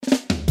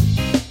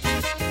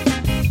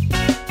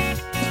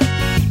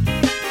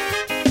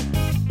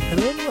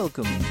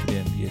welcome to the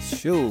MBS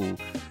show,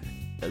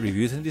 a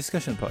reviews and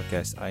discussion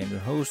podcast. I am your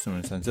host,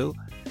 Norman Sanzo,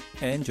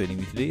 and joining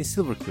me today is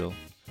Silver Quill.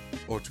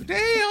 For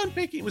today on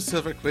Baking with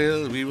Silver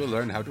Quill, we will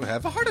learn how to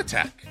have a heart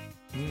attack.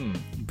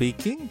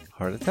 Baking?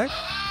 Heart attack?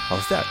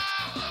 How's that?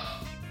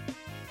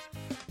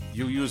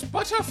 You use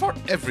butter for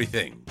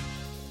everything.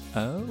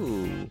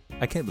 Oh,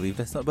 I can't believe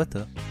that's not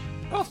butter.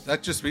 Oh,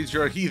 that just means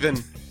you're a heathen.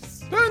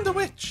 Burn the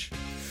witch.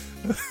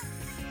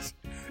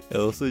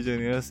 Also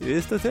joining us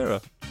is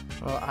Totera.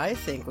 Well, I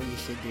think what you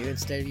should do,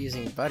 instead of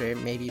using butter,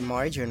 maybe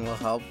margarine will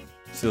help.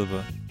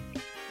 Silver.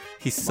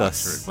 He's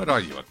sus. What are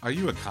you? Are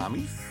you a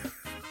commie?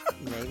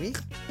 Maybe.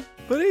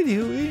 But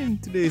anywho, in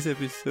today's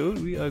episode,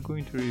 we are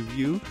going to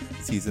review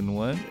Season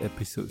 1,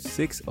 Episode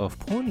 6 of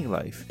Pony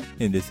Life.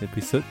 In this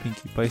episode,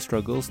 Pinkie Pie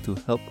struggles to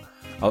help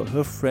out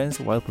her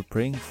friends while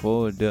preparing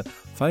for the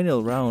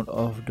final round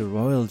of the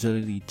Royal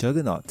Jelly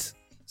Juggernaut.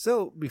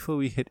 So, before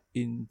we head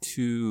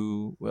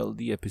into,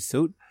 the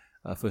episode,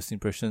 first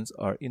impressions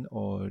are in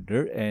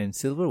order. And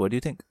Silver, what do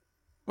you think?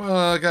 Well,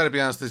 I gotta be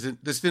honest,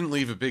 this didn't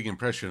leave a big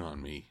impression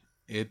on me.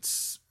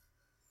 It's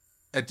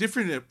a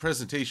different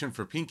presentation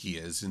for Pinkie,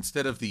 as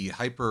instead of the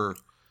hyper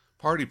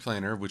party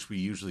planner, which we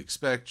usually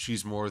expect,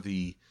 she's more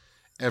the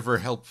ever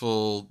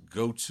helpful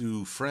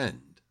go-to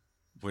friend,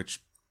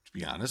 which, to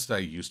be honest, I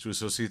used to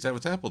associate that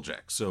with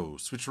Applejack, so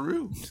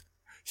switcheroo.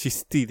 She's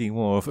stealing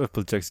more of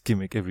Applejack's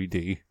gimmick every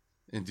day.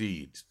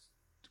 Indeed.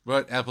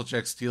 But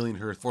Applejack's stealing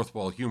her fourth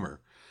wall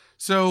humor.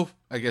 So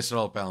I guess it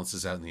all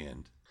balances out in the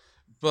end.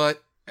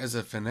 But as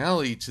a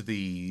finale to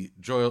the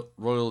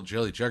Royal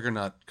Jelly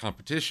Juggernaut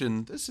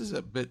competition, this is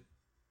a bit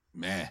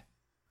meh.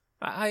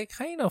 I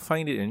kind of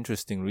find it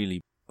interesting,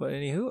 really. But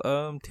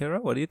anywho,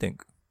 Tara, what do you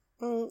think?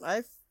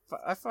 I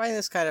find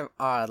this kind of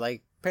odd.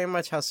 Like, pretty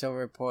much how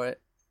Silver put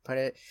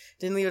it.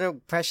 Didn't leave an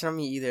impression on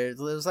me either. It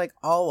was like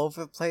all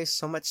over the place.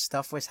 So much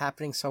stuff was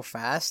happening so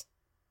fast.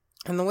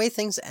 And the way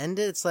things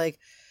ended, it's like,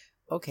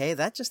 okay,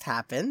 that just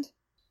happened.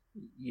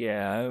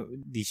 Yeah,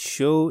 the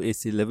show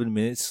is 11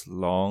 minutes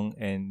long,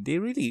 and they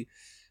really,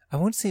 I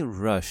won't say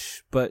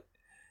rush, but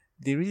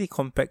they really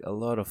compact a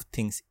lot of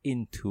things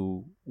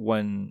into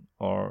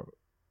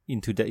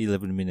into the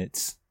 11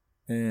 minutes.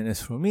 And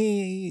as for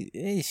me,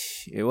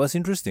 it was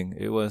interesting.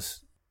 It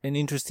was an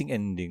interesting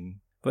ending.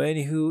 But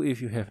anywho,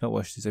 if you have not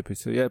watched this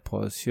episode yet,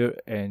 pause here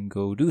and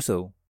go do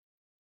so.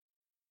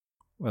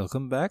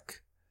 Welcome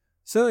back.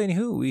 So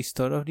anywho, we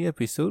start off the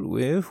episode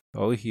with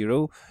our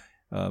hero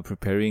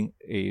preparing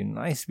a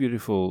nice,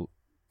 beautiful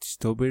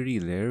strawberry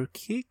layer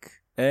cake.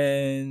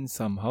 And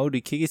somehow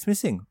the cake is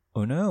missing.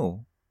 Oh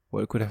no,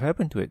 what could have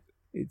happened to it?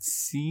 It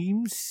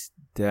seems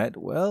that,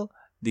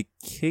 the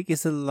cake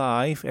is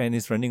alive and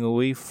is running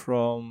away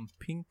from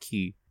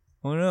Pinkie.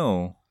 Oh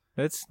no,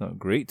 that's not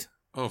great.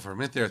 Oh, for a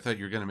minute there, I thought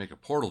you were going to make a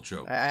portal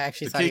joke. I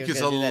actually the thought cake you were is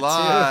going to do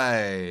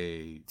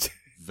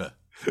that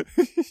alive.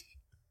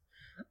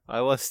 I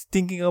was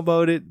thinking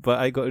about it, but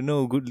I got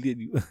no good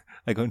lead.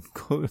 I got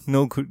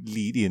no good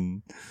lead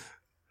in,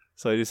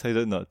 so I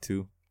decided not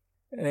to.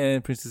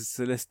 And Princess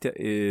Celestia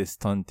is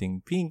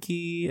taunting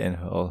Pinkie and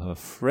all her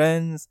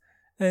friends,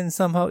 and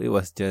somehow it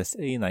was just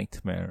a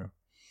nightmare.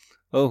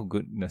 Oh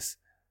goodness!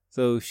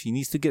 So she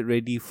needs to get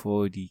ready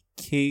for the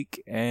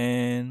cake,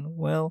 and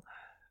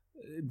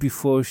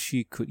before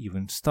she could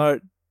even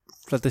start,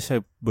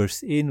 Fluttershy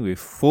bursts in with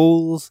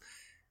foals.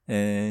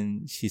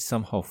 And she's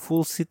somehow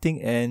full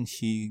sitting, and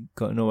she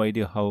got no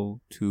idea how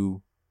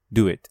to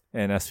do it,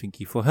 and asked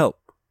Pinkie for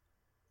help.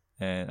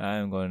 And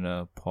I'm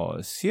gonna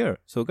pause here.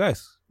 So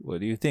guys,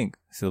 what do you think?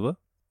 Silver?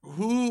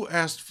 Who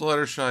asked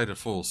Fluttershy to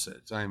full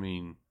sit? I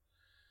mean,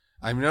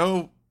 I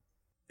know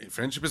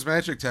Friendship is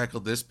Magic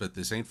tackled this, but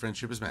this ain't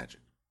Friendship is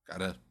Magic.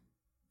 Gotta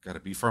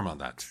be firm on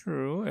that.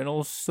 True. And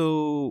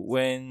also,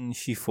 when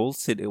she full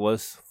sit, it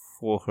was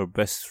for her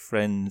best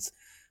friend's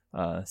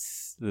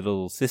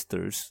little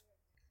sisters.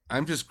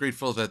 I'm just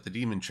grateful that the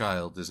demon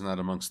child is not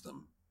amongst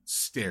them,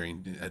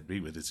 staring at me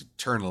with its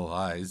eternal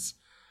eyes,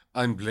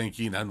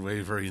 unblinking,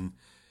 unwavering.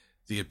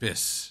 The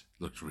abyss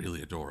looked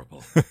really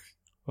adorable.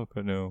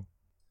 Okay, no.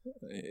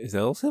 Is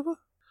that all, Silver?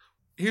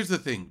 Here's the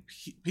thing.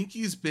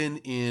 Pinkie's been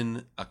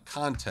in a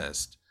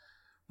contest.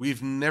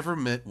 We've never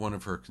met one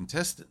of her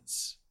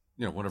contestants,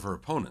 one of her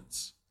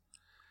opponents.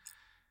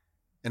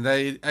 And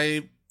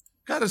I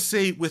gotta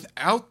say,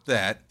 without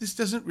that, this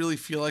doesn't really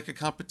feel like a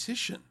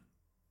competition.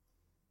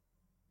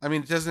 I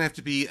mean, it doesn't have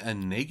to be a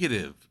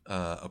negative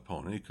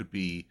opponent. It could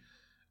be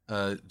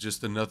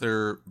just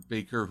another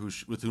baker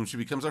with whom she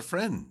becomes a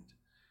friend.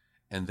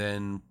 And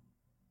then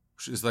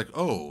she's like,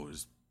 oh,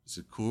 is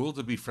it cool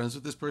to be friends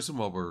with this person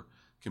while we're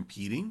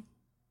competing?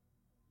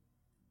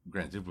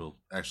 Granted, we'll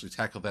actually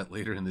tackle that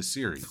later in this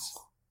series.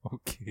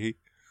 Okay.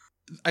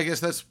 I guess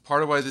that's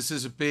part of why this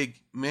is a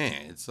big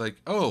man. It's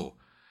like, oh,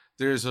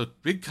 there's a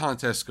big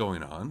contest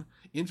going on.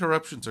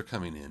 Interruptions are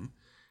coming in.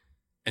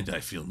 And I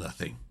feel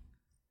nothing.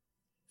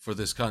 For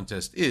this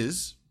contest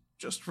is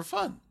just for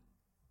fun.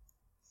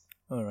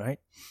 All right.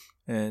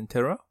 And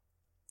Tara?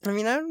 I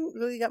mean, I don't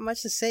really got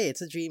much to say.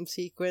 It's a dream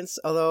sequence,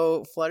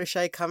 although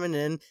Fluttershy coming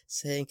in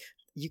saying,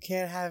 you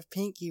can't have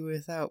Pinkie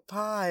without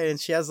pie. And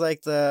she has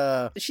like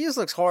she just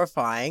looks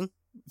horrifying,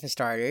 for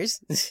starters.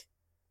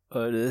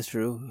 That's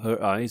true.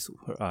 Her eyes,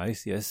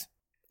 yes.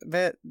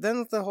 But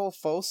then the whole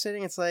full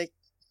sitting, it's like,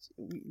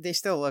 they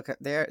still look like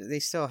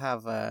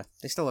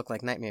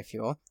nightmare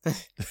fuel.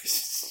 But,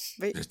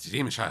 It's the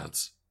demon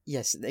childs.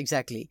 yes,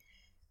 exactly.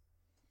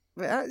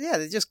 But yeah,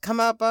 they just come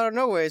up out of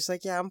nowhere. It's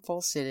like, yeah, I'm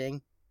full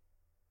sitting.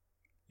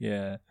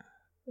 Yeah,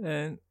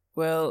 and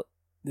well,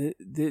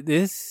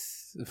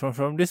 this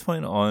from this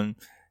point on,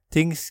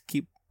 things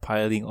keep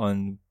piling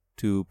on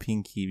to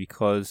Pinkie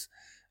because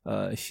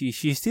she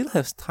still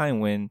has time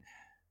when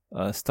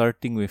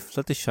starting with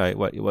Fluttershy.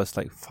 What it was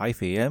like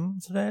 5 a.m.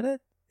 something like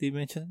that they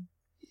mentioned,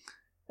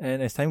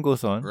 and as time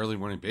goes on, Early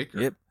morning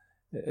baker. Yep,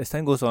 as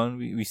time goes on,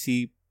 we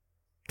see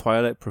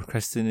Twilight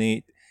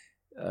procrastinate,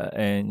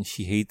 and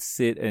she hates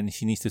it, and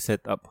she needs to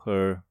set up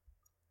her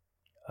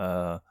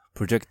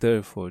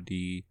projector for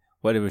the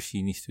whatever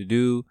she needs to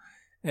do,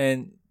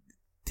 and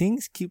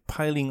things keep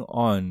piling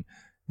on.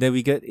 Then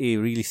we get a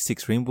really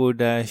 6 Rainbow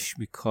Dash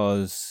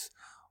because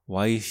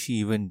why is she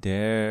even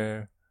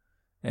there?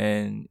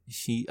 And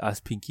she asks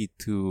Pinkie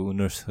to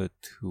nurse her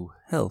to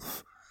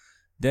health.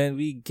 Then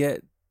we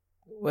get,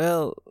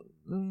 well,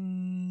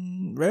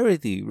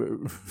 Rarity.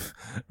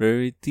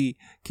 Rarity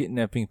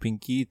kidnapping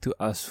Pinkie to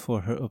ask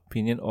for her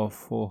opinion or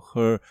for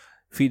her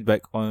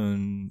feedback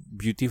on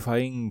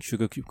beautifying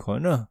Sugar Cube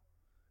Corner.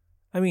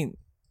 I mean,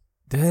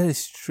 that is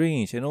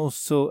strange. And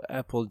also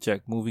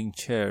Applejack moving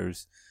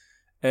chairs.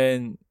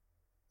 And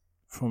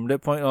from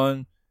that point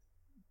on,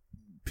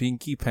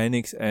 Pinkie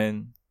panics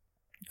and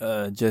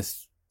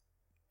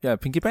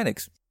Pinkie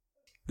panics.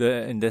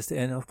 And that's the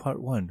end of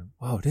part 1.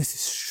 Wow, this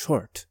is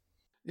short.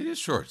 It is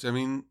short. I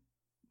mean,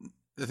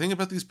 the thing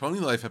about these Pony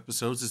Life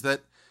episodes is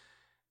that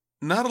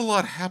not a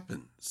lot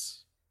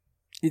happens.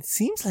 It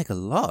seems like a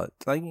lot.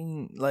 I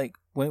mean, like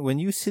when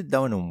you sit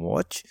down and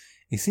watch,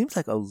 it seems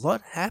like a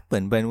lot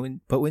happened.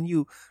 But when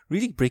you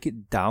really break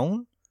it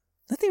down,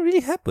 nothing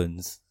really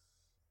happens.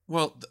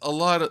 Well,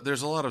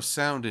 there's a lot of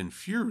sound and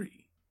fury.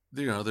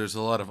 There's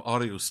a lot of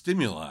audio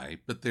stimuli,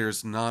 but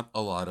there's not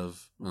a lot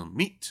of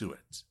meat to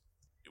it.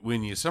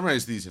 When you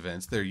summarize these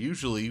events, they're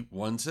usually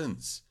one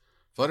sentence.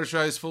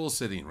 Fluttershy is full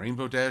sitting.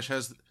 Rainbow Dash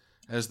has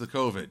the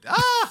COVID.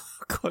 Ah!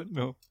 God,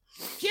 no.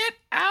 Get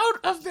out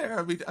of there!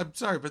 I mean, I'm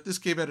sorry, but this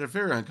came at a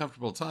very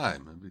uncomfortable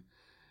time. I mean,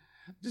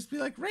 just be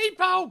like,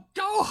 Rainbow,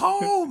 go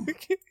home!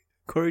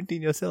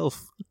 Quarantine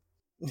yourself.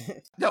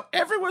 No,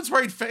 everyone's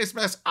wearing face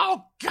masks.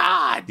 Oh,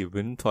 God!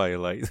 Even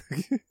Twilight.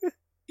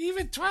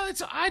 Even Twilight,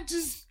 so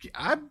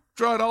I'm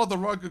drawing all the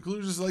wrong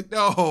conclusions. Like,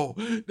 no,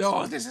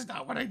 this is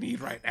not what I need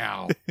right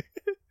now.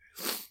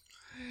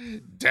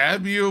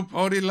 Damn you,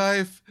 Pony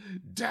Life.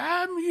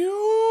 Damn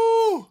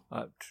you.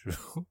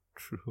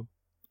 True.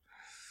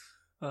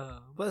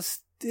 But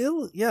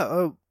still,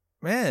 yeah,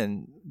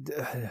 man,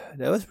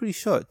 that was pretty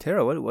short.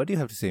 Tara, what do you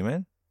have to say,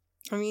 man?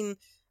 I mean,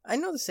 I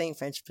know the saying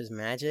friendship is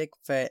magic,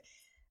 but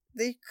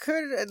they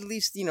could at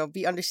least,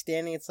 be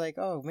understanding. It's like,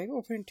 oh, maybe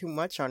we're putting too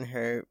much on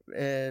her,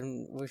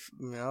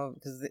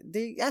 because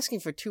they're asking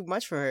for too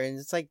much from her, and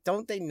it's like,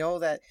 don't they know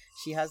that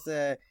she has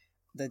the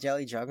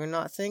Jelly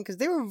Juggernaut thing? Because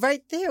they were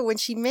right there when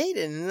she made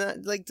it,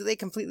 and like, do they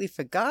completely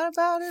forgot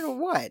about it or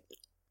what?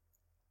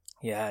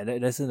 Yeah,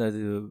 that's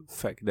another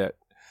fact that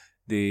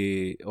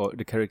the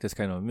characters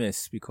kind of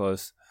miss,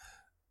 because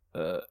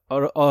out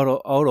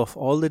of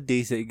all the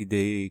days that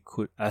they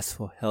could ask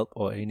for help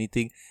or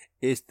anything,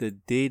 is the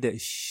day that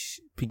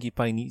Pinkie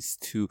Pie needs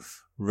to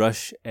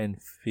rush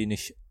and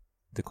finish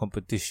the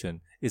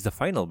competition. It's the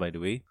final, by the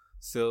way.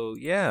 So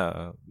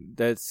yeah,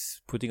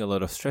 that's putting a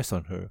lot of stress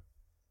on her.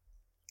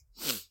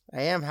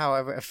 I am,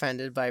 however,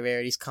 offended by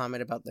Rarity's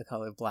comment about the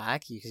color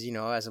black, because,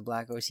 as a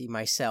black OC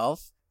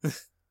myself.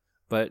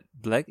 But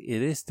black,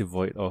 it is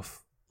devoid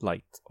of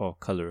light or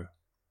color.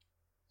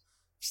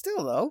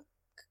 Still, though,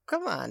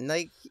 come on,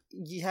 like,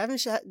 you haven't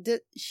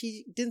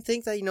she didn't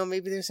think that,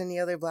 maybe there's any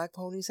other black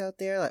ponies out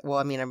there? Like, well,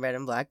 I mean, I'm red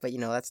and black, but,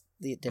 that's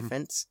the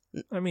difference.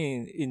 I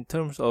mean, in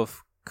terms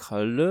of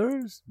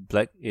colors,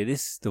 black, it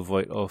is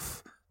devoid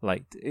of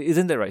light.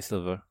 Isn't that right,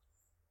 Silver?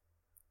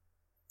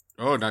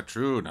 Oh, not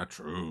true.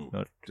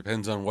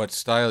 Depends on what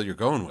style you're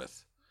going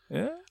with.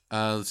 Yeah?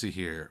 Let's see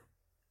here.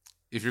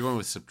 If you're going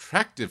with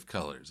subtractive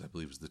colors, I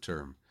believe is the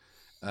term,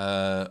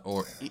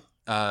 or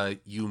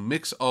you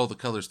mix all the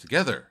colors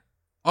together,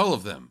 all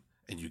of them,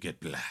 and you get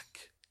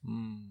black.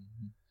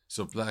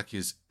 So black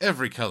is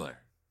every color.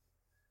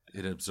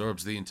 It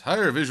absorbs the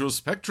entire visual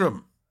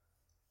spectrum.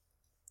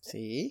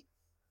 See?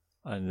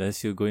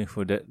 Unless you're going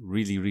for that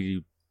really,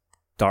 really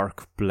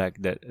dark black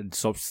that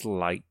absorbs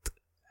light.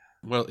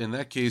 Well, in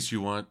that case, you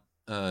want,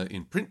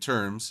 in print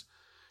terms,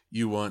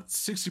 you want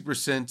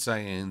 60%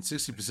 cyan,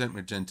 60%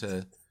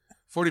 magenta,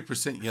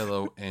 40%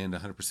 yellow, and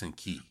 100%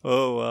 key.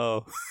 Oh,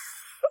 wow.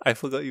 I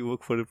forgot you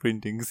work for the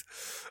printings.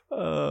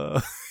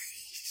 Okay,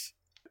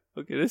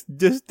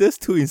 that's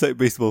too inside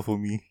baseball for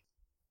me.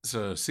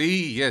 So,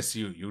 see, yes,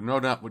 you know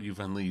not what you've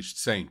unleashed,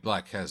 saying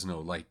black has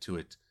no light to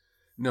it,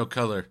 no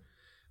color.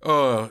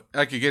 Oh,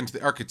 I could get into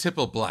the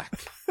archetypal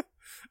black.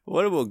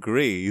 What about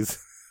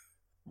grays?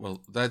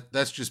 Well,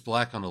 that's just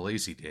black on a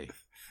lazy day.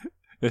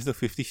 There's no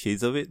 50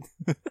 Shades of it.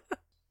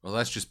 Well,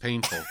 that's just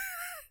painful.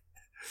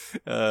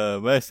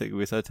 My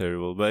segues are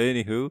terrible. But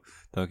anywho,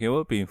 talking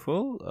about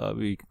painful,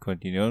 we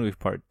continue on with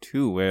part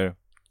 2 where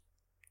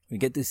we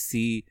get to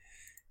see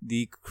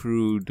the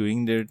crew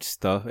doing their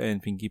stuff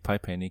and Pinkie Pie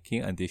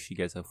panicking until she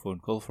gets a phone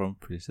call from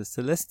Princess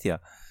Celestia.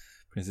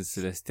 Princess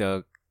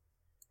Celestia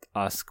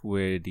asks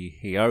where the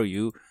hey are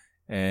you,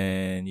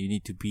 and you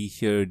need to be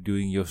here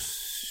doing your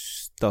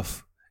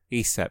stuff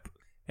ASAP.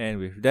 And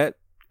with that,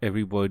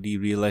 everybody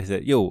realized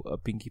that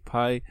Pinkie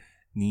Pie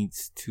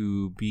needs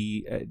to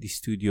be at the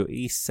studio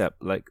ASAP.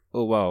 Like,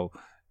 oh wow,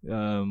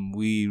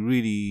 we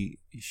really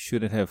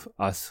shouldn't have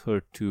asked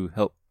her to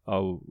help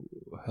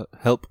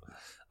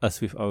us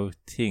with our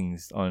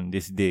things on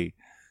this day.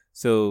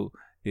 So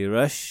they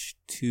rush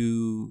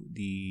to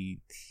the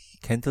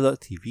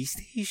Canterlot TV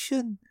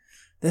station.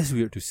 That's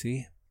weird to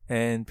say.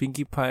 And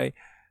Pinkie Pie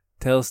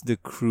tells the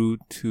crew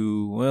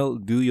to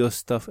do your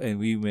stuff, and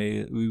we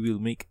will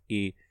make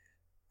a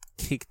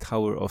cake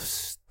tower of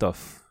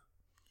stuff.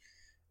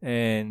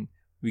 And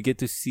we get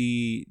to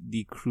see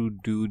the crew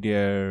do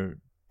their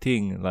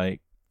thing,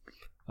 like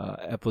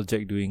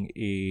Applejack doing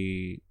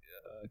a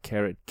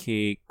carrot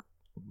cake,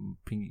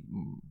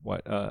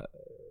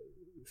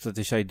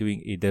 Fluttershy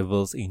doing a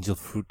devil's angel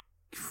fruit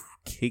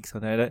cake,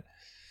 something like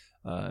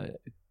that.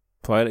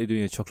 Twilight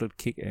doing a chocolate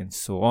cake, and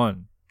so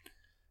on.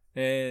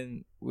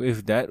 And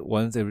with that,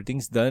 once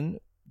everything's done,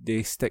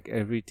 they stack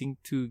everything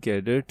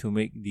together to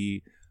make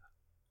the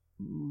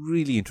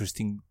really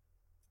interesting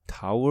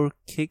tower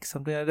cake,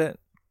 something like that.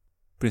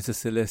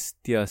 Princess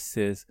Celestia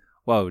says,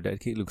 wow,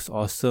 that cake looks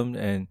awesome,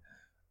 and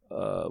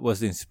what's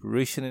the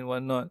inspiration and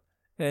whatnot.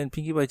 And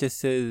Pinkie Pie just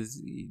says,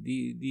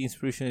 the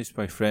inspiration is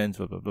my friends,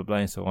 blah, blah, blah, blah,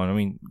 and so on. I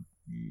mean,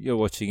 you're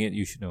watching it,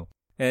 you should know.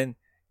 And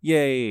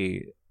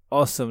yay,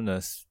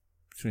 awesomeness.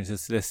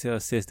 Princess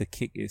Celestia says the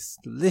cake is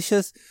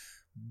delicious,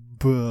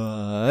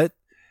 but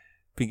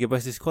Pinkie Pie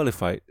is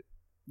disqualified.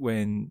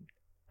 When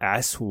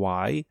asked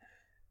why,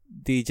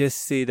 they just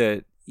say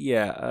that,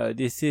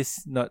 this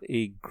is not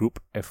a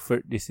group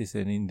effort, this is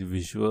an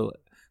individual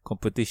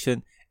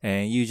competition,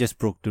 and you just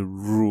broke the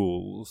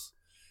rules.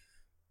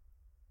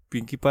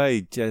 Pinkie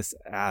Pie just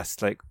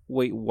asked, like,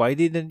 wait, why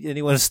didn't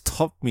anyone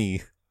stop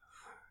me?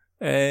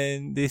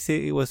 And they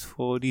say it was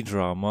for the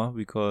drama,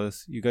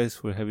 because you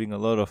guys were having a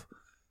lot of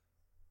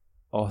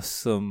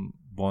awesome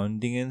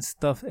bonding and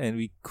stuff, and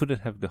we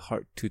couldn't have the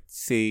heart to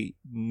say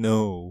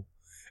no.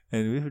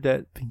 And with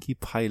that, Pinkie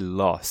Pie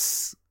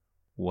lost.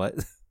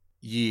 What?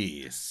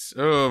 Yes.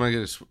 Oh my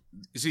goodness.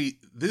 You see,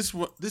 this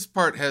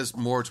part has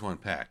more to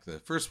unpack. The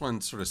first one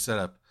sort of set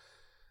up.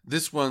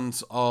 This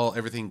one's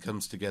everything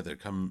comes together,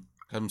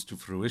 comes to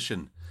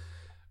fruition.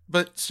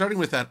 But starting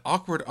with that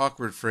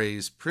awkward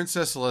phrase,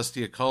 Princess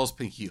Celestia calls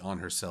Pinkie on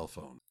her cell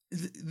phone.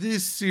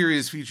 This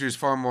series features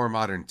far more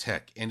modern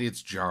tech, and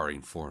it's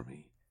jarring for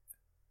me.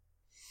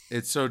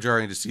 It's so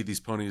jarring to see these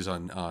ponies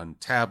on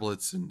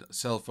tablets and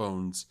cell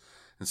phones,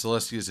 and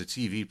Celestia is a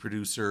TV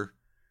producer.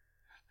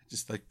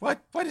 Just like,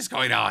 what is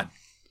going on?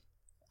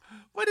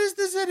 What is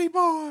this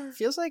anymore?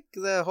 Feels like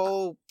the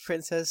whole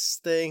princess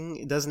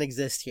thing doesn't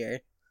exist here.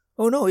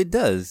 Oh no, it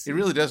does. It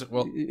really doesn't.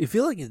 Well, I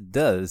feel like it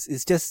does.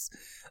 It's just,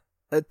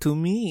 to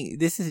me,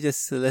 this is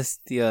just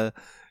Celestia.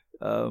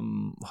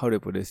 How do I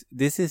put this?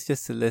 This is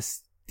just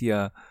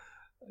Celestia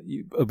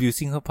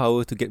abusing her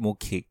power to get more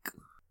cake.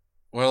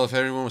 Well, if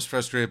everyone was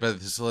frustrated by the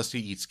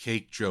Celestia eats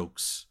cake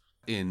jokes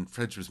in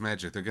Friendship's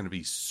Magic, they're going to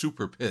be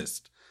super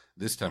pissed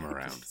this time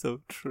around.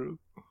 So true.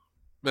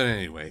 But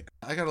anyway,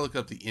 I got to look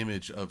up the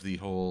image of the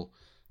whole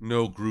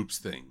no groups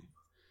thing,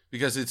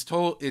 because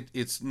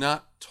it's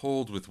not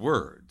told with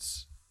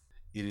words.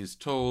 It is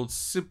told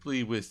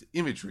simply with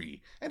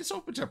imagery, and it's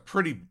open to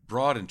pretty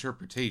broad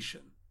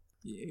interpretation.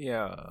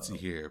 Yeah. Let's see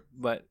here.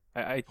 But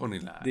I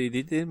Ponyland. they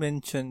did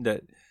mention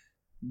that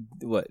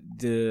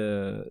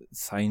the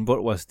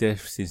signboard was there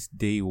since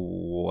day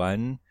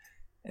one,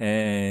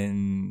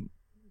 and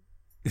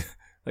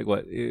like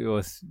it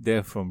was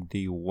there from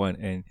day one,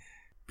 and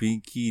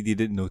Pinkie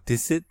didn't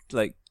notice it.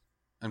 Like,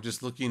 I'm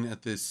just looking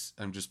at this.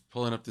 I'm just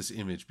pulling up this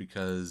image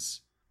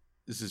because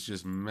this is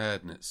just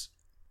madness.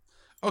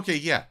 Okay,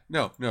 yeah,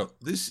 no.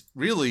 This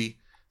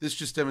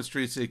just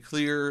demonstrates a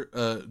clear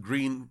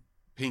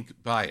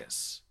green-pink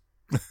bias.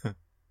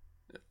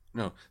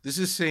 No, this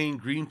is saying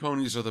green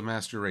ponies are the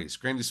master race.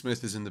 Granny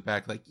Smith is in the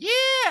back like,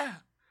 yeah!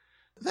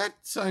 That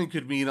sign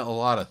could mean a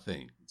lot of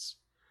things.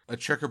 A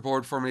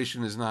checkerboard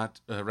formation is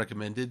not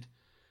recommended.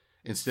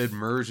 Instead,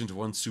 merge into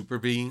one super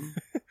being.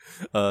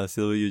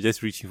 Silver, you're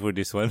just reaching for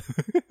this one.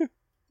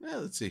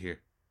 Well, let's see here.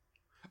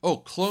 Oh,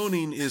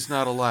 cloning is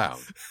not allowed.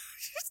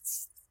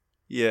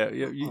 Yeah,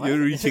 you're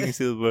reaching,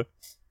 Silver.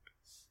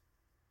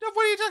 No,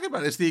 what are you talking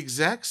about? It's the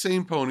exact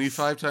same pony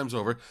 5 times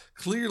over.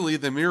 Clearly,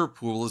 the mirror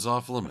pool is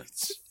off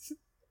limits.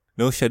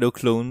 No shadow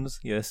clones,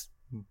 yes.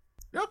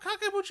 No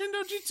Kakebuchi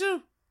no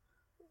Jitsu.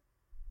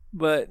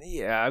 But,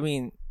 yeah, I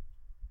mean,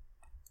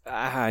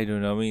 I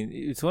don't know. I mean,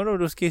 it's one of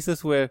those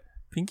cases where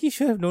Pinkie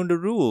should have known the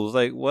rules.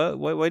 Like, what?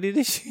 Why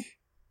didn't she?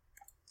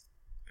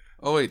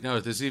 Oh wait, no,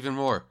 there's even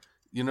more.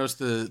 You notice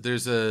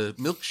there's a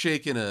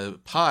milkshake and a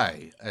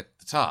pie at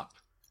the top.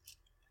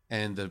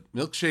 And the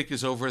milkshake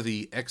is over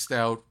the X'd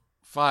out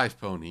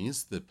 5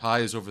 ponies. The pie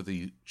is over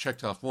the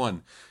checked off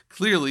 1.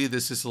 Clearly,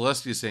 this is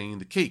Celestia saying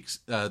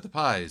the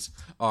pies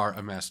are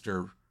a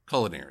master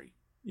culinary.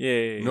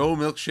 Yay. No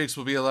milkshakes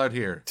will be allowed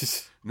here.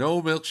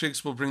 No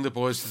milkshakes will bring the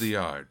boys to the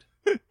yard.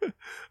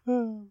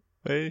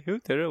 Hey,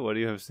 Tara, what do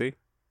you have to say?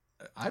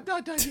 I'm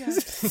not done yet.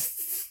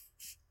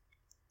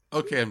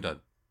 Okay, I'm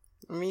done.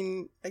 I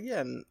mean,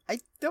 again,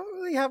 I don't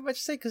really have much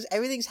to say because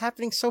everything's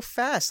happening so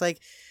fast. Like,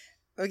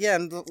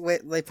 again,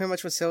 like pretty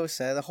much what Sil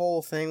said, the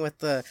whole thing with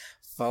the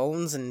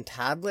phones and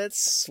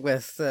tablets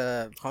with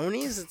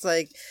ponies, it's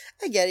like,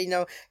 I get it,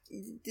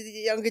 the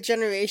younger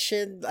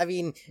generation, I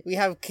mean, we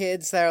have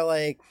kids that are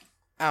like,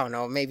 I don't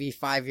know, maybe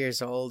 5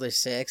 years old or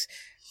 6,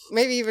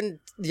 maybe even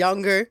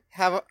younger,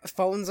 have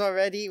phones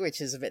already, which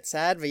is a bit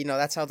sad, but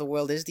that's how the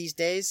world is these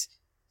days.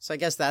 So I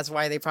guess that's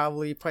why they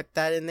probably put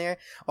that in there.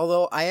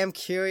 Although I am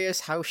curious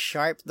how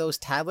sharp those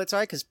tablets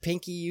are, because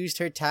Pinkie used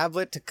her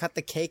tablet to cut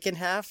the cake in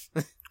half.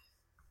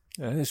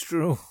 That is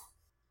true.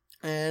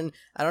 And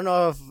I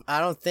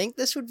don't think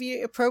this would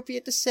be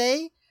appropriate to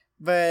say,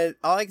 but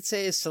all I can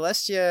say is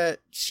Celestia,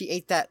 she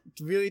ate that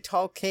really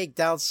tall cake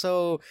down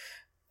so,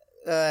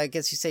 I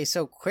guess you say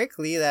so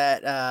quickly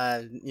that,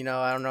 I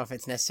don't know if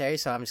it's necessary,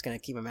 so I'm just going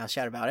to keep my mouth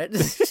shut about it.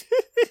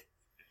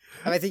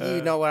 I think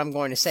you know what I'm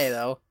going to say,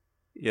 though.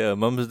 Yeah,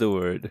 mum's the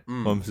word.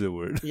 Mum's the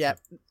word. Yep.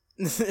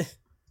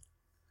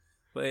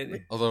 But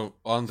Although,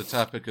 on the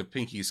topic of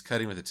Pinkie's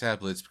cutting with the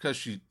tablets, because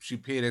she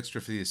paid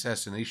extra for the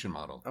assassination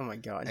model. Oh my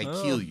god. I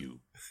kill you.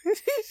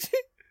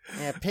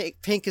 Yeah,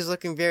 Pink is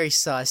looking very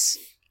sus.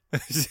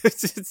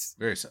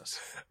 Very sus.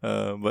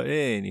 But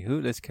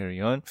anywho, let's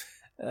carry on.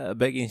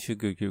 Back in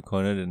Sugar Cube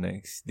Corner the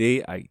next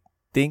day, I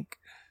think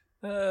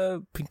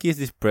Pinkie is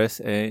depressed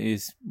and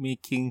is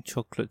making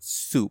chocolate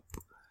soup.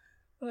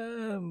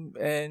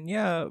 And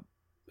yeah,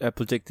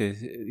 Applejack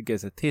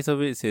gets a taste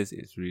of it, says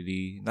it's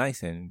really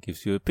nice and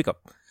gives you a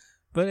pickup.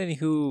 But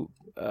anywho,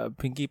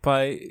 Pinkie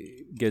Pie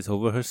gets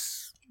over her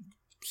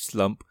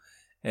slump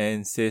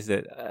and says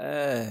that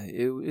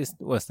it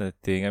was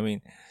nothing. I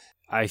mean,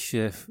 I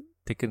should have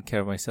taken care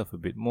of myself a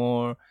bit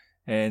more.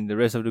 And the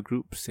rest of the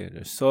group said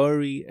they're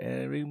sorry.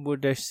 And Rainbow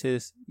Dash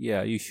says,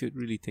 yeah, you should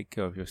really take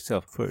care of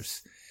yourself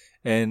first.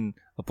 And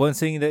upon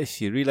saying that,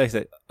 she realized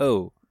that,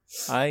 oh,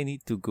 I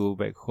need to go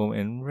back home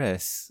and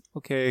rest.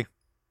 Okay.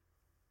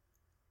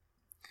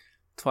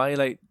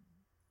 Twilight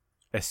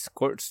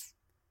escorts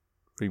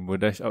Rainbow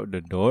Dash out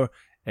the door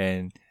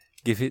and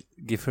give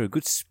her a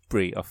good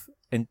spray of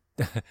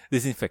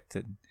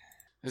disinfectant.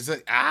 It's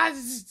like, this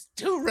is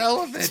too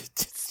relevant.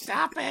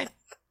 Stop it.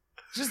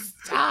 Just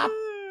stop.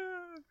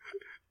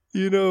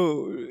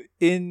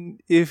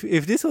 If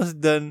this was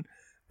done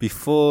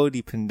before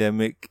the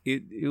pandemic,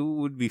 it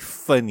would be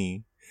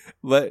funny.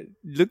 But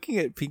looking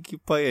at Pinkie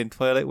Pie and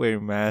Twilight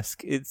wearing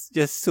masks, it's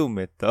just so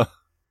meta.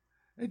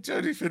 I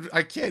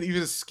can't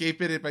even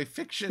escape it in my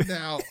fiction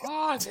now.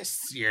 Oh,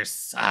 this year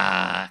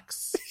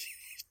sucks.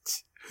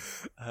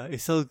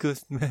 It's all good,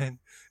 man.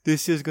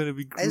 This year's gonna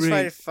be great. I just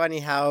find it funny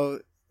how...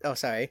 Oh,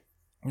 sorry.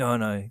 No,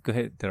 go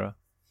ahead, Tara.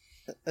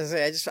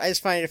 I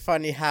just find it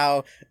funny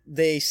how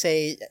they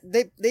say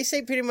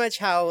pretty much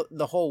how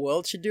the whole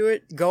world should do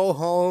it. Go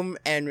home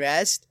and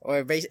rest, or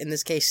in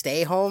this case,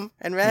 stay home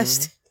and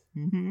rest.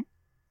 Mm-hmm.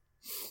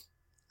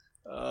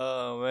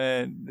 Oh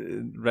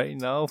man! Right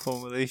now, for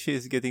Malaysia,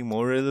 it's getting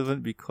more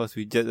relevant because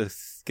we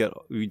just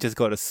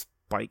got a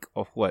spike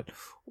of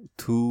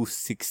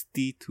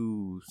 260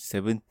 to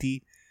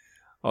 70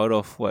 out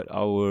of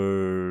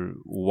our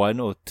 1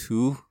 or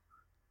 2.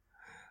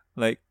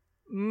 Like,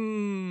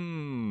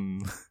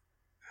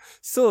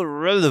 so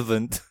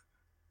relevant.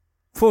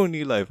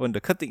 Pony life on the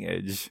cutting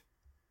edge.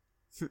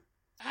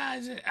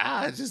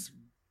 Just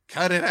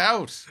cut it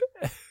out.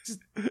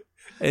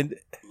 And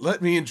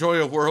let me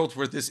enjoy a world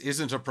where this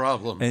isn't a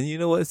problem. And you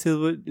know what,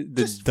 Silver?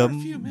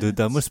 The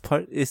dumbest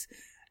part is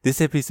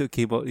this episode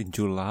came out in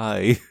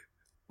July.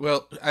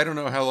 Well, I don't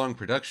know how long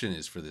production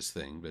is for this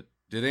thing, but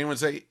did anyone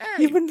say,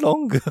 hey, even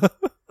longer?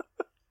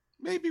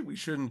 Maybe we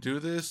shouldn't do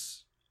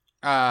this?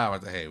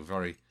 What the hey, we've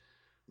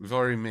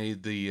already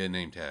made the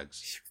name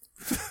tags.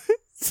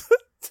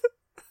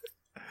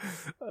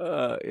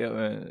 Yeah,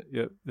 man.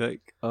 Yeah,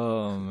 like,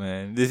 oh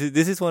man,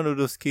 this is one of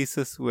those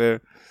cases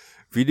where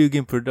video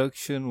game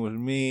production was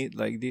made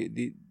like they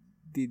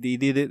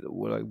did it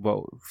like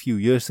about a few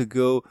years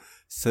ago.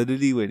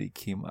 Suddenly, when it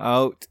came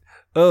out,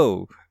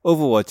 oh,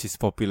 Overwatch is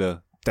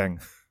popular. Dang.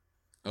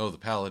 Oh, the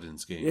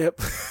Paladins game. Yep.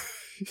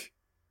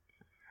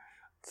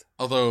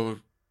 Although,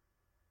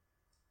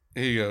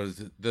 here you go.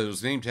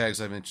 Those name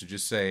tags I mentioned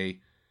just say,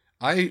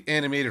 I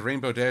animated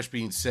Rainbow Dash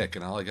being sick,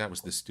 and all I got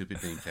was this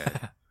stupid name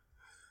tag.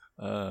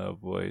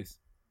 Boys.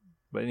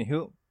 But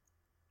anywho,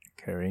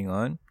 carrying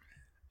on.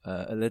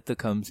 A letter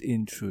comes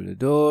in through the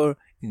door,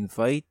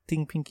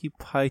 inviting Pinkie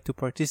Pie to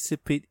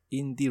participate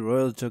in the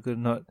Royal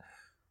Juggernaut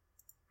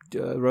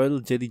Royal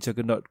Jelly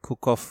Juggernaut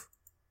Cook-Off.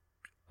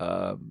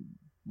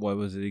 What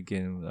was it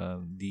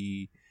again?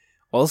 The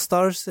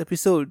All-Stars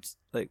episodes.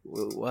 Like,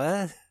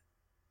 what?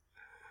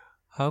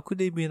 How could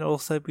they be an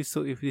All-Star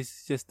episode if this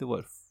is just the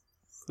what?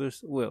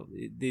 First, well,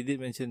 they did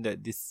mention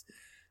that this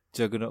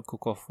Juggernaut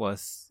Cook-Off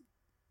was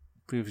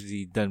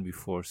previously done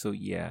before. So,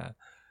 yeah.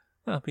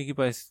 Pinkie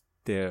Pie's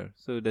there.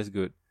 So, that's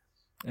good.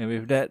 And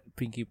with that,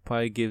 Pinkie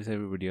Pie gives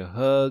everybody a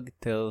hug,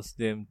 tells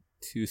them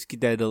to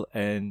skedaddle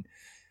and,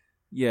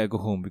 yeah, go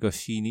home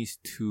because she needs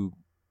to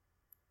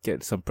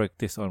get some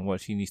practice on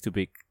what she needs to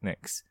bake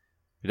next.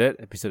 With that,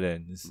 episode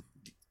ends.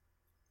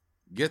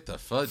 Get the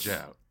fudge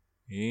out.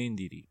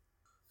 Indeed.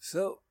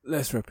 So,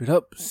 let's wrap it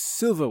up.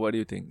 Silver, what do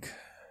you think?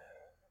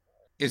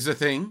 It's a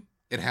thing.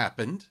 It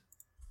happened.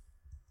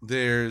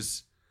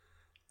 There's,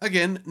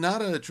 again,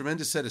 not a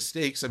tremendous set of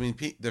stakes. I mean,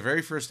 the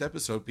very first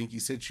episode, Pinkie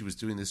said she was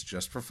doing this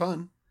just for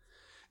fun.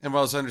 And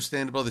while it's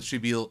understandable that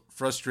she'd be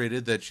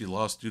frustrated that she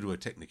lost due to a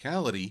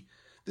technicality,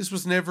 this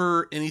was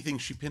never anything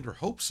she pinned her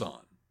hopes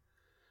on.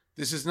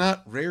 This is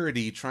not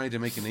Rarity trying to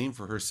make a name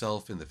for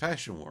herself in the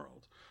fashion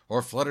world,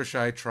 or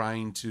Fluttershy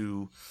trying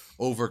to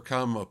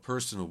overcome a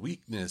personal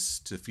weakness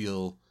to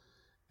feel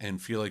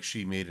like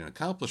she made an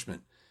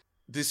accomplishment.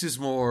 This is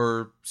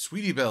more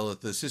Sweetie Belle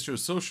at the Sister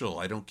Social.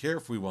 I don't care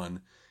if we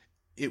won.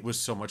 It was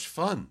so much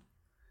fun.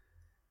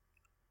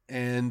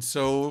 And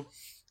so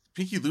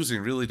Pinkie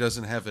losing really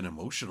doesn't have an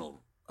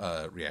emotional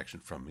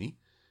reaction from me.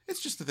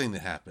 It's just the thing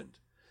that happened.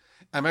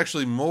 I'm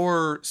actually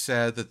more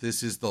sad that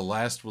this is the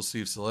last we'll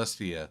see of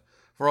Celestia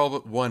for all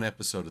but one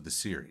episode of the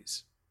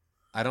series.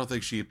 I don't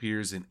think she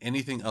appears in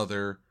anything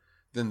other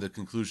than the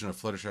conclusion of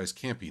Fluttershy's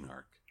camping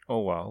arc. Oh,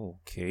 wow.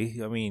 Okay.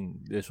 I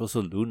mean, there's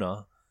also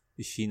Luna.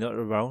 Is she not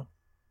around?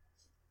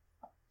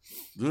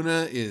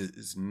 Luna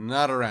is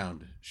not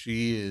around.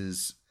 She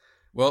is,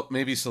 well,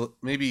 maybe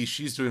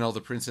she's doing all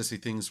the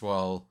princessy things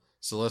while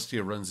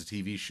Celestia runs a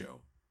TV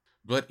show.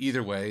 But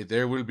either way,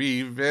 there will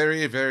be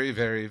very, very,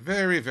 very,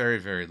 very, very,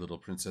 very little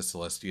Princess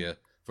Celestia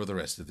for the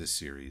rest of this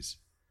series.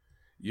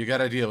 You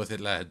gotta deal with it,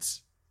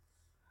 lads.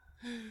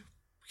 We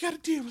gotta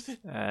deal with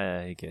it.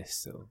 I guess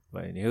so.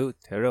 But anywho,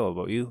 Tara, what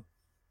about you?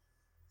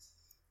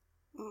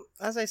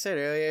 As I said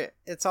earlier,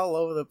 it's all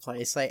over the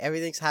place. Like,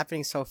 everything's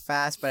happening so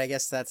fast, but I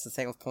guess that's the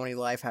thing with Pony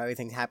Life, how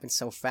everything happens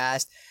so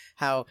fast.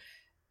 How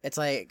it's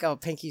like, oh,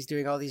 Pinkie's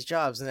doing all these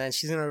jobs, and then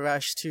she's in a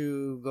rush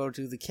to go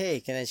do the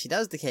cake, and then she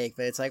does the cake,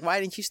 but it's like, why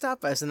didn't you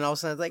stop us? And then all of a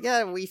sudden it's like,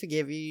 yeah, we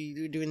forgive you,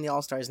 you're doing the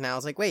All-Stars now.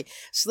 It's like, wait,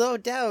 slow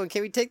down,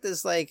 can we take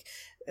this, like,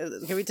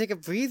 can we take a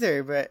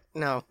breather? But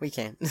no, we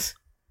can't.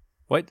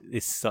 What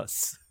is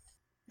sus?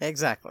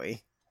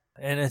 Exactly.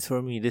 And as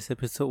for me, this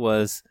episode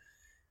was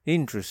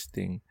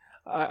interesting.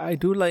 I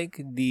do like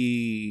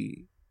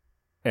the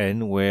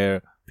end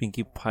where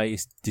Pinkie Pie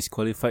is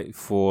disqualified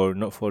for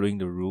not following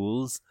the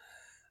rules,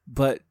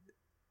 but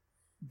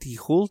the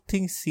whole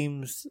thing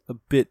seems a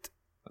bit,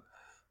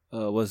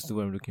 what's the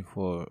word I'm looking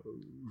for?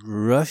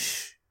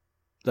 Rush.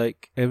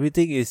 Like,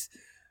 everything is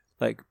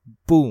like,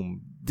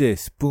 boom,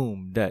 this,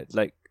 boom, that.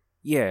 Like,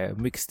 yeah,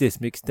 mix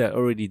this, mix that,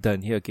 already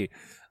done here. Okay,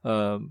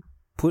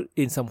 put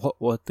in some hot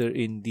water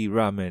in the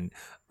ramen.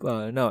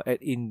 Now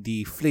add in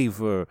the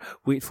flavor.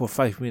 Wait for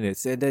 5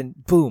 minutes, and then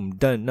boom,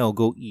 done. Now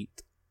go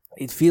eat.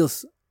 It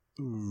feels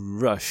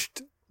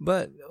rushed,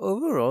 but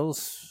overall,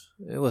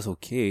 it was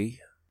okay.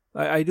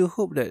 I do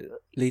hope that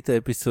later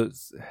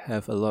episodes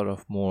have a lot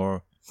of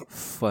more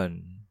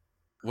fun.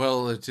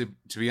 Well, to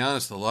be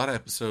honest, a lot of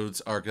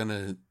episodes are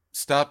gonna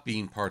stop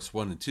being parts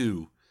 1 and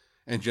 2,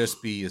 and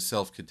just be a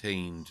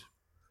self-contained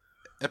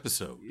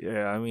episode.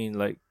 Yeah, I mean,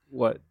 like,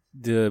 what?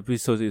 The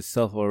episode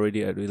itself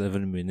already at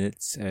 11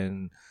 minutes,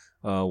 and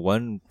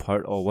one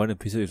part or one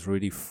episode is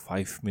already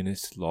 5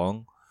 minutes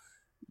long.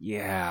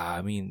 Yeah,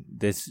 I mean,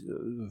 there's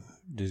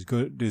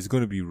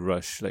gonna be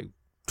rush, like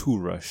too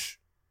rush.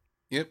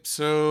 Yep.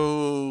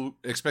 So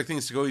expect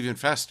things to go even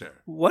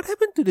faster. What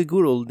happened to the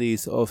good old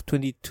days of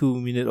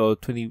 22-minute or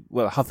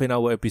half an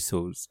hour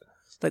episodes?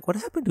 Like, what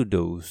happened to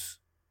those?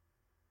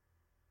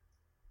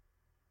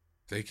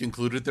 They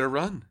concluded their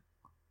run.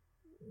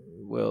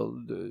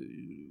 Well,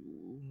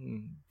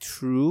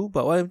 true,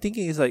 but what I'm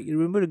thinking is, like, you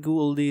remember the good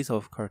old days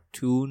of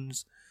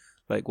cartoons,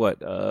 like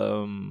what,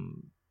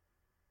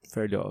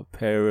 Fairly Odd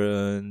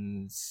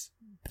Parents,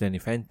 Penny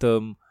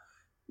Phantom,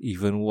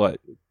 even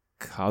what,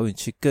 Cow and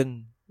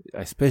Chicken,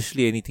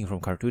 especially anything from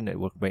Cartoon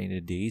Network back in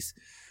the days.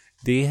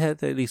 They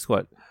had at least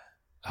what,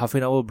 half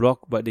an hour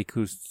block, but they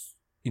could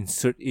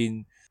insert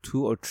in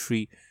 2 or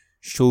 3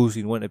 shows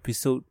in one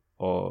episode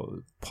or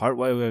part.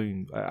 Whatever. I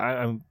mean,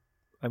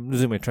 I'm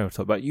losing my train of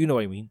thought, but you know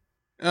what I mean.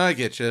 I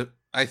get you.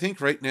 I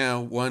think right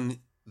now,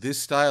 this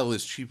style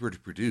is cheaper to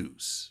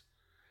produce,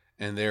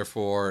 and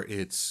therefore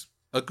it's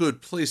a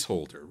good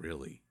placeholder,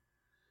 really.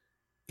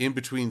 In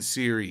between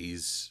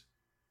series,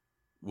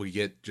 we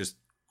get just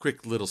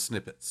quick little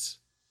snippets.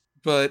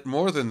 But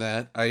more than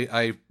that,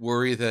 I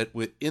worry that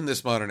in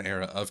this modern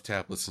era of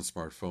tablets and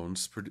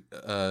smartphones,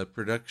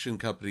 production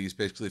companies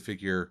basically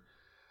figure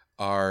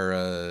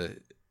the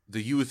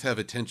youth have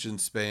attention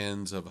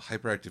spans of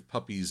hyperactive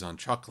puppies on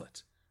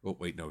chocolate Oh,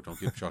 wait, no, don't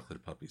give chocolate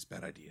to puppies.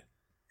 Bad idea.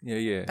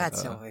 Yeah.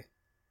 That's silly.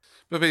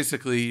 But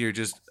basically, you're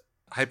just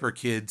hyper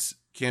kids,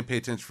 can't pay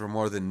attention for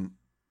more than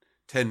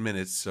 10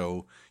 minutes,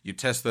 so you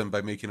test them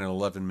by making an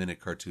 11-minute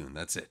cartoon.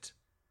 That's it.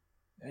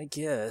 I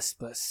guess,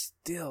 but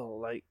still,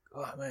 like,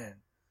 oh man.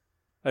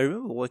 I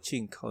remember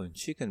watching Cow and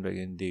Chicken back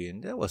in the day,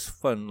 and that was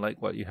fun.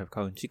 Like, what you have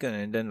Cow and Chicken,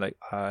 and then like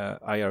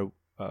I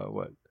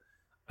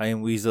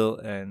Am Weasel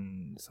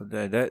and something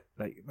like that.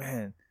 Like,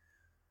 man,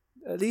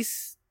 at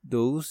least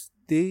those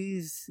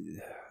days.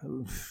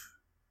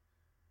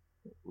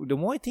 The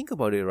more I think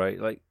about it, right,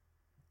 like,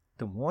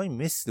 the more I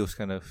miss those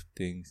kind of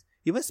things.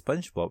 Even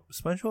SpongeBob.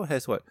 SpongeBob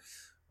has what,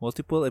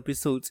 multiple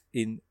episodes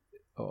in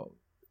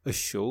a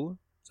show,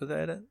 something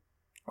like that,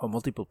 or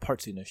multiple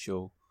parts in a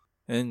show.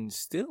 And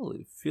still,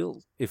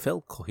 it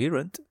felt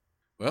coherent.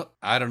 Well,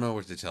 I don't know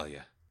what to tell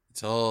you.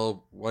 It's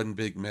all one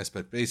big mess,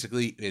 but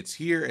basically, it's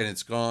here and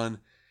it's gone,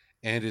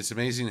 and it's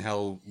amazing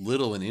how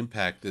little an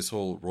impact this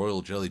whole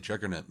royal jelly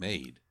juggernaut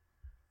made.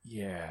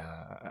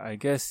 Yeah, I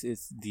guess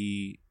it's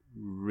the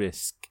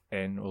risk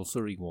and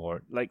also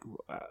reward. Like,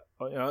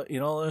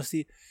 in all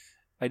honesty,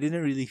 I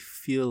didn't really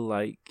feel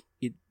like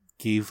it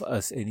gave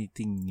us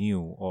anything new,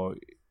 or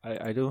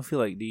I don't feel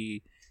like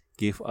they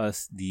gave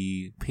us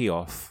the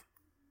payoff.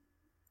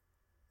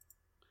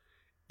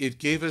 It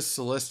gave us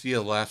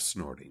Celestia laugh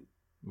snorting,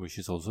 Which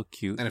is also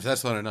cute. and if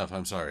that's not enough,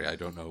 I'm sorry. I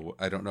don't know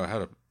how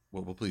to.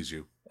 What will please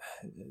you?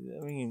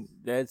 I mean,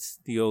 that's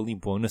the only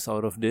bonus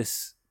out of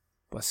this,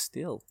 but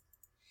still.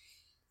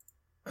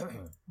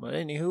 But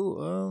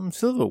anywho,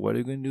 Silver, what are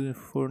you going to do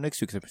for next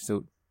week's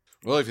episode?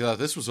 Well, if you thought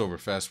this was over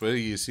fast, wait till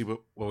you see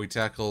what we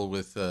tackle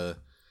with the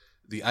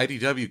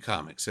IDW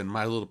comics and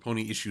My Little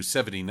Pony issue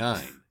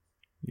 79.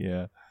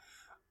 Yeah.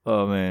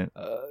 Oh man,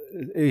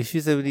 issue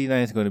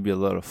 79 is going to be a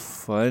lot of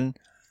fun,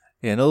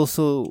 and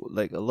also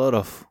like a lot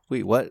of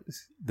what?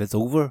 That's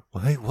over?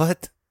 Wait,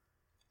 what?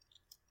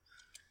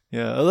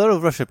 Yeah, a lot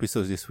of Rush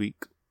episodes this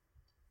week.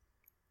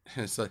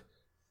 It's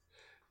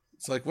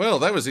like, well,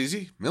 that was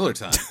easy. Miller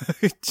time.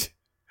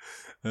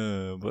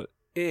 But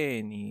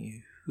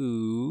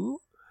anywho,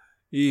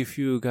 if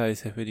you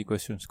guys have any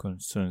questions,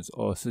 concerns,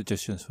 or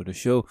suggestions for the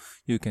show,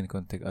 you can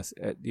contact us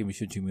at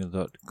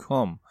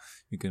theambitiongmail.com.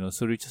 You can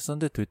also reach us on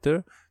the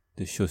Twitter.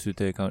 The show's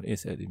Twitter account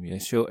is at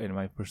MBS Show, and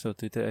my personal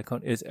Twitter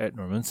account is at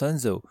Norman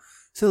Sanzo.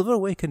 Silver,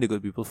 where can the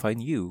good people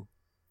find you?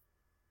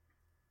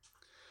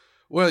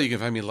 Well, you can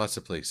find me in lots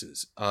of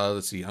places.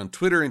 Let's see. On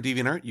Twitter and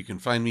DeviantArt, you can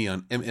find me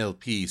on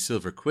MLP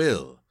Silver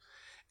Quill.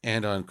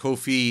 And on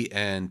Ko-fi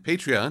and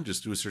Patreon,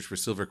 just do a search for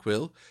Silver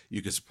Quill.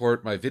 You can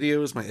support my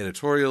videos, my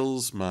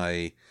editorials,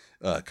 my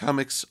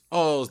comics,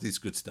 all these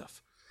good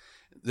stuff.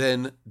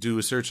 Then do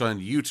a search on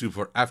YouTube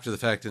for After the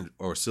Fact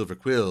or Silver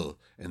Quill,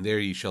 and there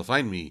you shall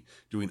find me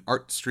doing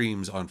art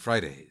streams on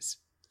Fridays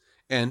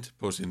and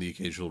posting the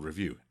occasional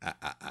review.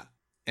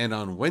 And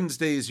on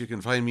Wednesdays, you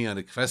can find me on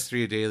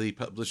Equestria Daily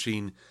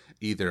publishing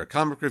either a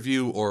comic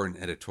review or an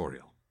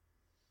editorial.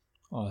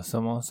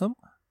 Awesome.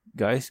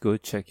 Guys, go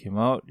check him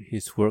out.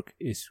 His work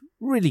is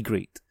really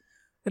great.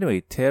 Anyway,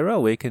 Tara,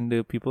 where can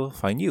the people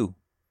find you?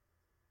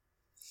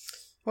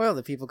 Well,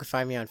 the people could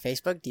find me on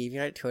Facebook,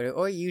 DeviantArt, Twitter,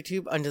 or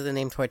YouTube under the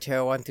name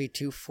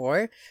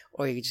Torterra1324,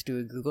 or you can just do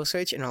a Google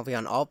search and I'll be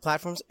on all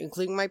platforms,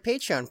 including my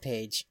Patreon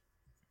page.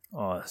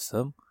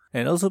 Awesome.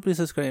 And also please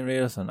subscribe and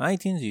rate us on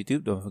iTunes,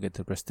 YouTube. Don't forget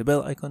to press the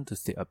bell icon to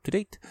stay up to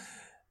date.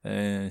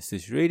 And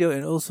Stitch Radio,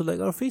 and also like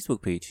our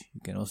Facebook page.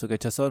 You can also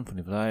catch us on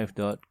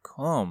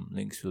ponylive.com.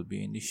 Links will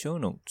be in the show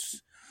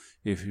notes.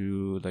 If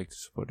you would like to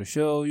support the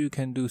show, you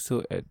can do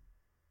so at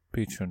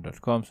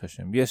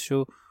patreon.com/MBS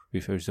Show.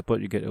 With your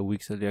support, you get a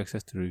week's early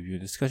access to review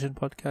discussion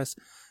podcasts,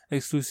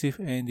 exclusive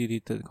and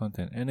deleted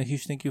content, and a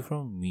huge thank you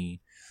from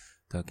me.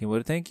 Talking about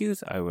the thank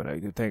yous, I would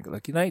like to thank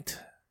Lucky Knight,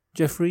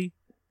 Jeffrey,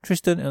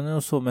 Tristan, and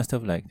also Master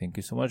of Like. Thank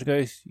you so much,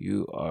 guys.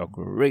 You are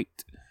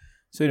great.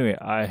 So anyway,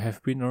 I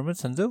have been Norman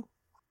Sanzo.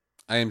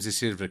 I am the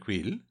Silver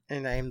Quill.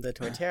 And I am the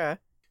Torterra.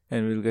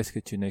 And we'll guys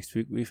catch you next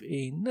week with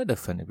another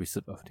fun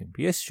episode of the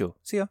MBS Show.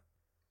 See ya.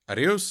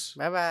 Adios.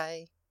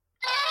 Bye-bye.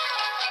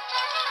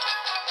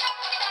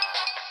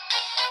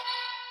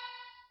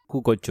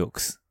 Who got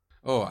jokes?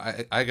 Oh,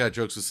 I got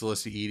jokes with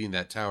Celestia eating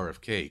that tower of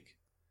cake.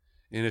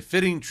 In a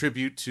fitting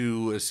tribute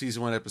to a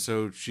season 1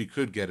 episode, she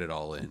could get it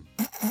all in.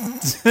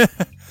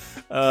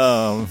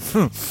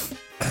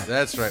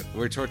 That's right.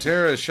 Where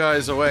Torterra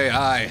shies away,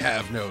 I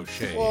have no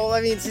shame. Well,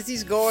 I mean, since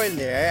he's going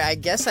there, I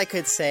guess I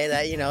could say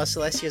that,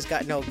 Celestia's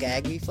got no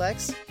gag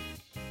reflex.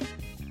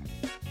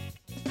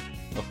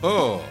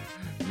 Oh,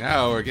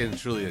 now we're getting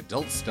truly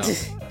adult stuff.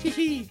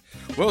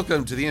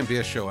 Welcome to the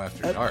MBS Show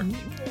After Dark.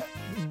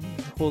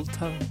 Hold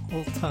tongue.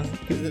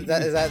 Is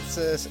that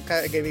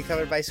going to be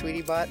covered by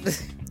Sweetie Bot?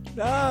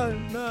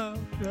 No.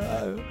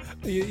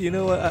 You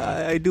know what?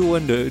 I do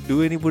wonder,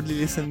 do anybody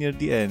listen near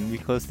the end?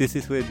 Because this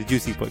is where the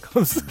juicy part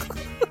comes.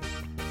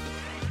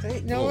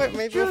 You know what?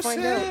 Maybe we'll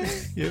find out.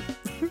 Yep.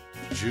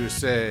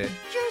 Juicy.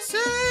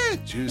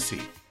 Juicy.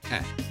 Juicy.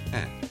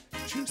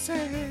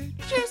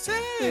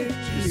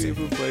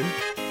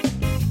 Bye.